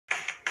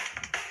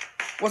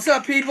What's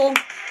up, people?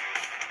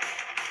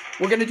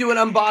 We're gonna do an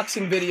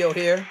unboxing video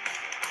here,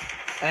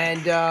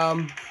 and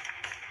I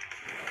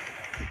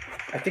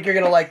think you're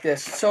gonna like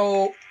this.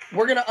 So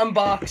we're gonna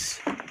unbox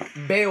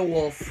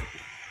Beowulf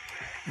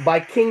by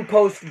King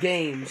Post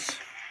Games,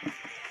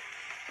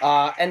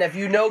 and if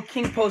you know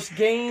King Post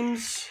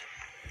Games,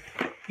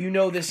 you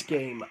know this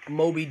game,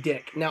 Moby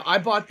Dick. Now, I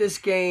bought this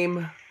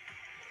game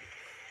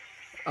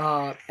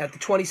at the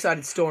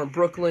 20-sided store in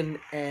Brooklyn,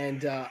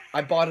 and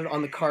I bought it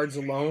on the cards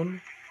alone.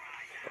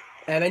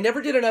 And I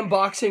never did an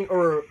unboxing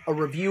or a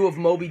review of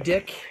Moby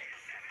Dick,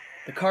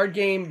 the card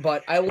game,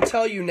 but I will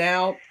tell you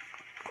now,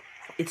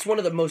 it's one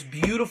of the most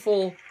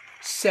beautiful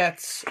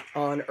sets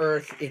on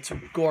Earth. It's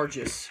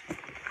gorgeous.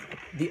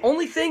 The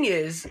only thing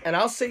is, and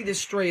I'll say this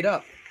straight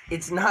up,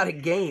 it's not a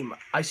game.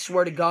 I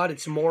swear to God,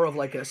 it's more of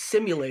like a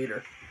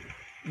simulator.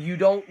 You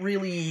don't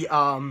really,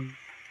 I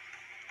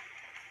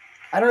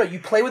don't know, you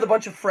play with a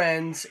bunch of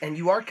friends, and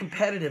you are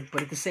competitive,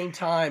 but at the same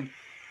time,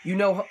 you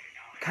know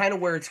kind of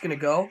where it's going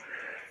to go.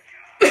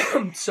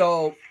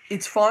 So,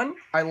 it's fun.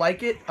 I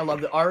like it. I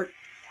love the art.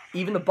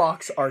 Even the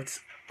box art's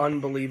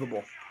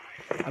unbelievable.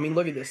 I mean,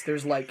 look at this.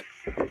 There's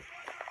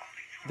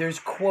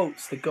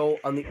quotes that go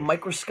on the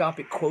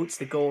microscopic quotes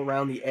that go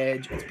around the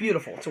edge. It's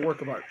beautiful. It's a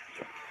work of art.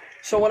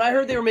 So, when I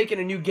heard they were making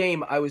a new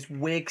game, I was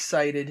way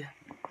excited.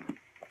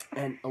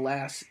 And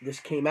alas, this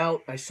came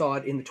out. I saw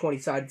it in the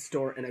 20-sided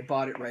store, and I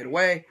bought it right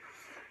away.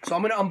 So,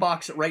 I'm going to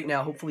unbox it right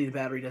now. Hopefully, the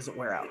battery doesn't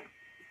wear out.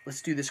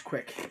 Let's do this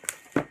quick.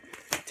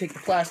 Take the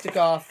plastic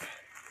off.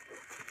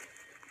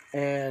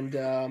 And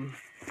the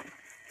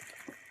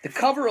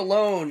cover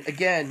alone,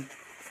 again,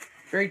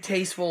 very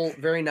tasteful,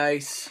 very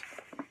nice.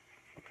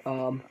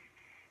 It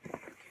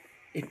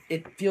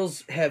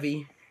feels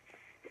heavy,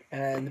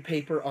 and the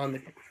paper on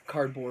the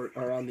cardboard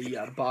or on the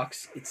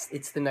box,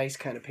 it's the nice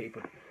kind of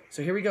paper.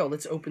 So here we go.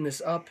 Let's open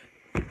this up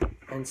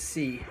and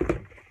see.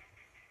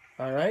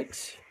 All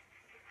right,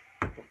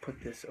 we'll put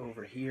this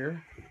over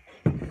here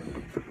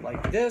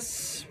like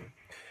this.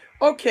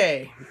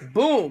 Okay,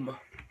 boom.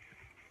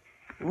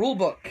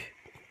 Rulebook.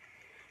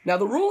 Now,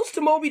 the rules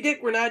to Moby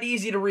Dick were not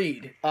easy to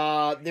read.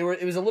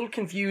 It was a little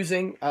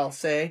confusing, I'll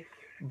say,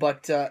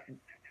 but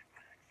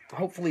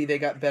hopefully they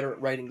got better at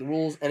writing the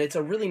rules. And it's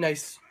a really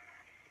nice,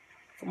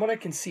 from what I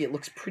can see, it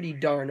looks pretty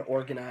darn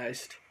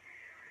organized.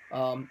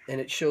 And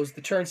it shows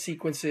the turn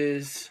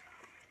sequences.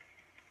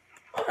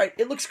 All right,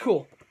 it looks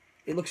cool.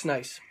 It looks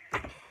nice.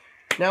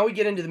 Now we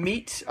get into the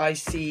meat. I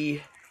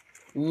see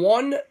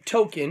one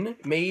token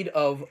made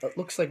of, it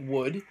looks like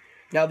wood.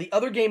 Now, the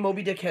other game,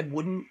 Moby Dick, had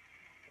wooden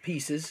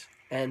pieces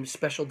and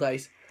special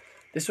dice.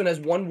 This one has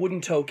one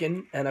wooden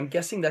token, and I'm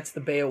guessing that's the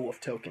Beowulf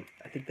token.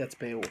 I think that's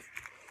Beowulf.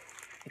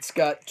 It's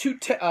got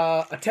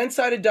a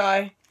 10-sided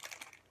die,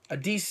 a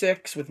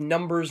D6 with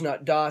numbers,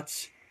 not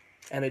dots,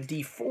 and a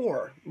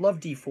D4. Love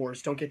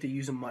D4s. Don't get to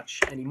use them much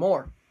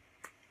anymore.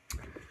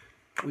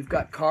 We've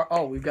got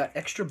we've got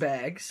extra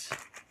bags.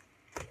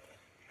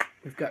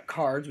 We've got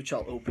cards, which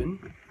I'll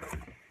open.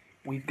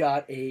 We've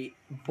got a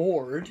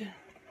board.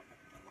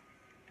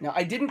 Now,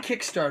 I didn't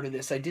Kickstarter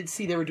this. I did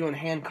see they were doing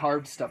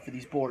hand-carved stuff for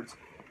these boards.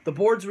 The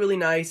board's really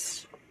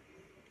nice.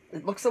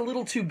 It looks a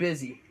little too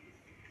busy.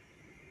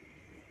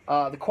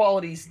 The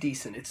quality's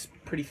decent. It's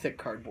pretty thick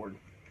cardboard.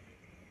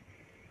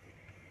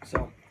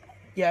 So,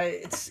 yeah,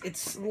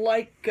 it's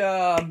like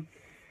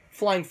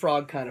Flying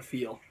Frog kind of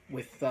feel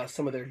with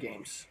some of their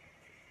games.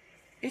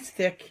 It's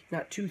thick,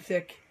 not too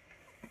thick,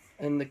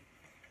 and the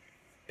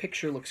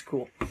picture looks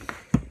cool.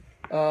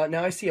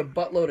 Now I see a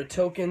buttload of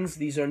tokens.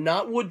 These are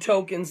not wood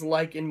tokens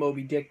like in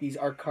Moby Dick. These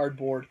are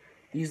cardboard.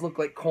 These look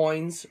like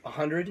coins.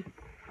 100,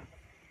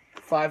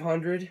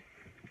 500,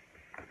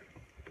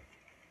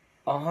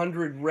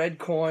 100 red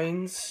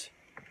coins,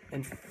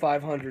 and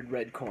 500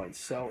 red coins.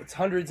 So it's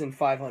hundreds and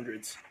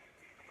 500s.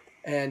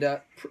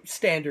 And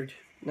standard.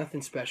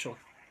 Nothing special.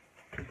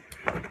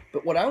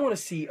 But what I want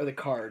to see are the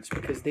cards,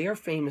 because they are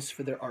famous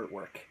for their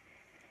artwork.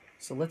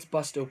 So let's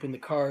bust open the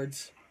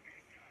cards.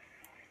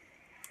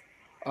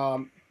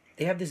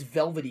 They have this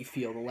velvety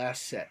feel, the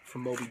last set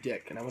from Moby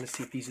Dick, and I want to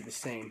see if these are the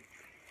same.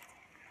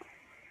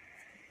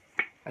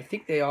 I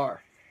think they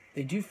are.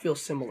 They do feel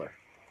similar.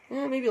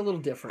 Maybe a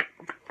little different.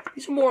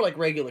 These are more like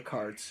regular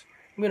cards.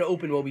 I'm going to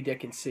open Moby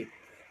Dick and see.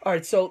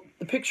 Alright, so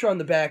the picture on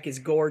the back is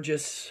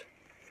gorgeous.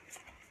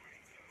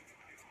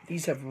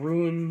 These have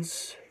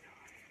runes.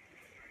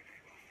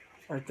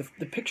 Alright,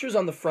 the pictures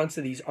on the fronts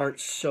of these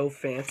aren't so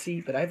fancy,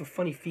 but I have a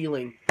funny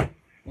feeling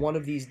one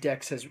of these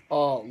decks has...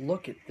 Oh,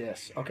 look at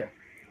this. Okay.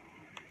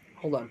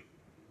 Hold on.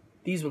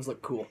 These ones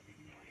look cool.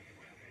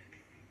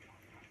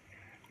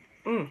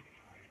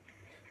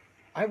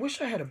 I wish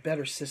I had a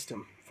better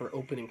system for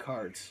opening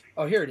cards.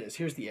 Oh, here it is.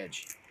 Here's the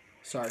edge.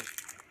 Sorry.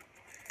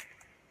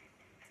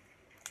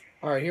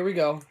 Alright, here we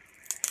go.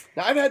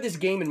 Now, I've had this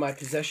game in my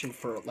possession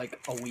for like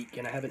a week,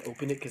 and I haven't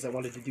opened it because I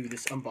wanted to do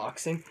this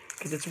unboxing,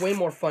 because it's way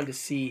more fun to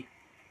see.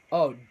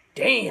 Oh,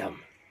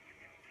 damn!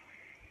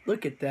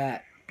 Look at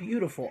that.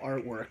 Beautiful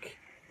artwork.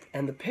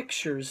 And the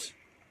pictures...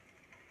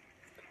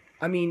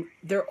 I mean,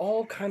 they're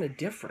all kind of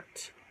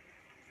different.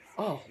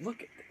 Oh,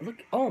 look,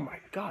 oh my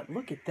God,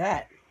 look at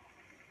that.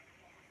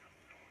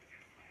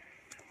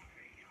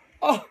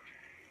 Oh,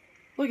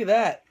 look at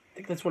that. I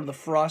think that's one of the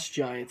frost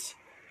giants.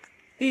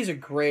 These are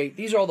great.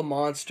 These are all the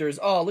monsters.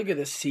 Oh, look at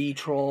the sea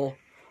troll.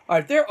 All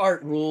right, their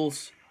art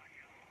rules.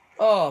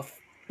 Oh,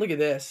 look at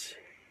this.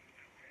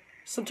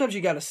 Sometimes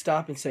you got to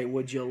stop and say,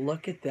 would you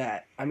look at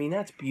that? I mean,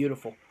 that's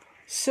beautiful.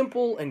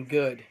 Simple and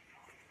good.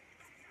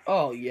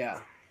 Oh,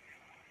 yeah.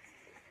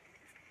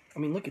 I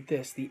mean, look at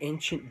this. The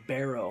ancient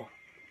barrow.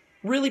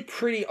 Really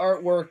pretty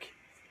artwork.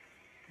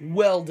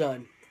 Well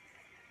done.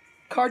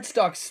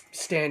 Cardstock's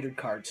standard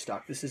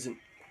cardstock. This isn't...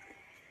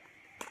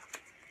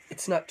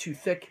 It's not too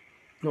thick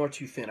nor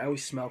too thin. I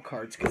always smell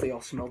cards because they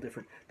all smell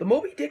different. The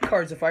Moby Dick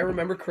cards, if I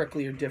remember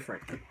correctly, are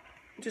different. I'm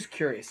just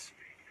curious.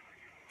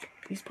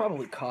 These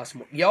probably cost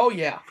more. Oh,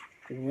 yeah.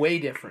 Way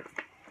different.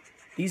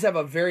 These have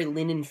a very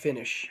linen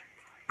finish.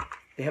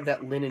 They have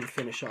that linen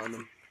finish on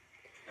them.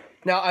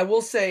 Now, I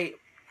will say,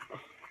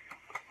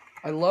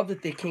 I love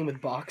that they came with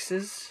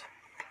boxes,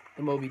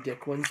 the Moby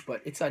Dick ones,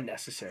 but it's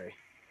unnecessary.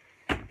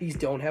 These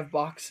don't have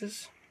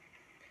boxes.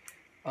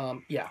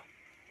 Yeah.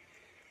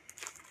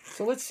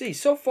 So let's see.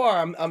 So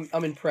far,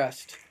 I'm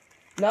impressed.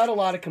 Not a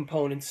lot of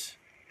components.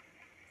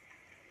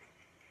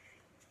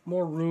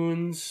 More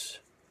runes.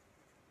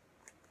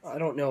 I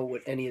don't know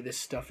what any of this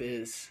stuff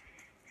is.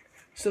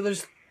 So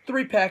there's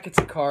 3 packets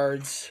of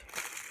cards.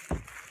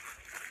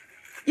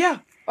 Yeah,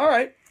 all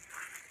right.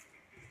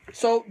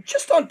 So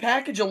just on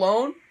package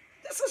alone,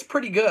 this is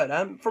pretty good.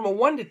 I'm from a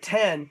 1 to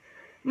 10.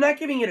 I'm not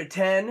giving it a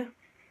 10.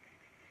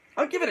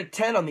 I'll give it a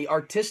 10 on the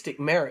artistic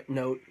merit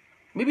note.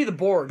 Maybe the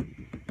board.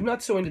 I'm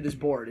not so into this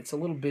board. It's a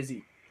little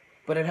busy,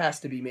 but it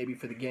has to be maybe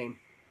for the game.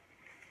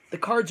 The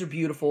cards are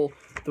beautiful.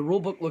 The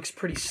rulebook looks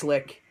pretty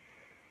slick.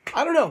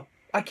 I don't know.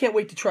 I can't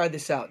wait to try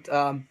this out.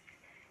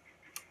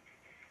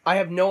 I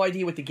have no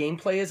idea what the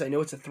gameplay is. I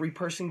know it's a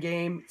 3-person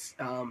game.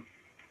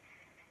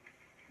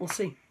 We'll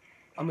see.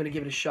 I'm going to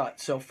give it a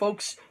shot. So,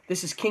 folks,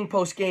 this is King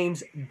Post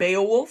Games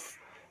Beowulf.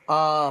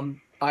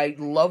 I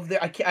love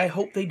their... I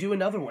hope they do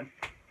another one.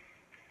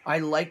 I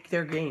like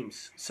their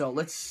games. So,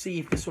 let's see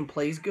if this one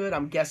plays good.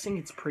 I'm guessing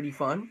it's pretty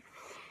fun.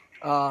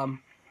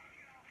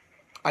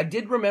 I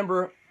did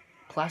remember...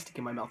 Plastic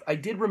in my mouth. I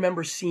did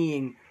remember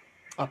seeing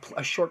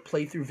a short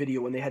playthrough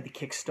video when they had the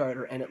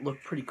Kickstarter, and it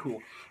looked pretty cool.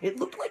 It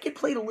looked like it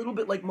played a little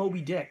bit like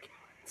Moby Dick.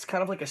 It's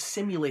kind of like a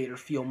simulator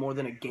feel more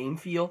than a game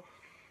feel,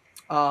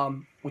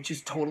 which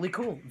is totally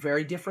cool.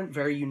 Very different,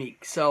 very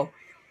unique. So,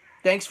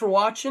 thanks for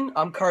watching.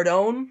 I'm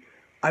Cardone.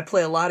 I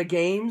play a lot of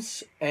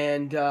games,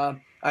 and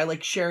I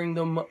like sharing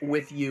them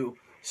with you.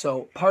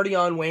 So, party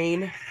on,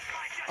 Wayne.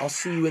 I'll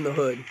see you in the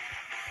hood.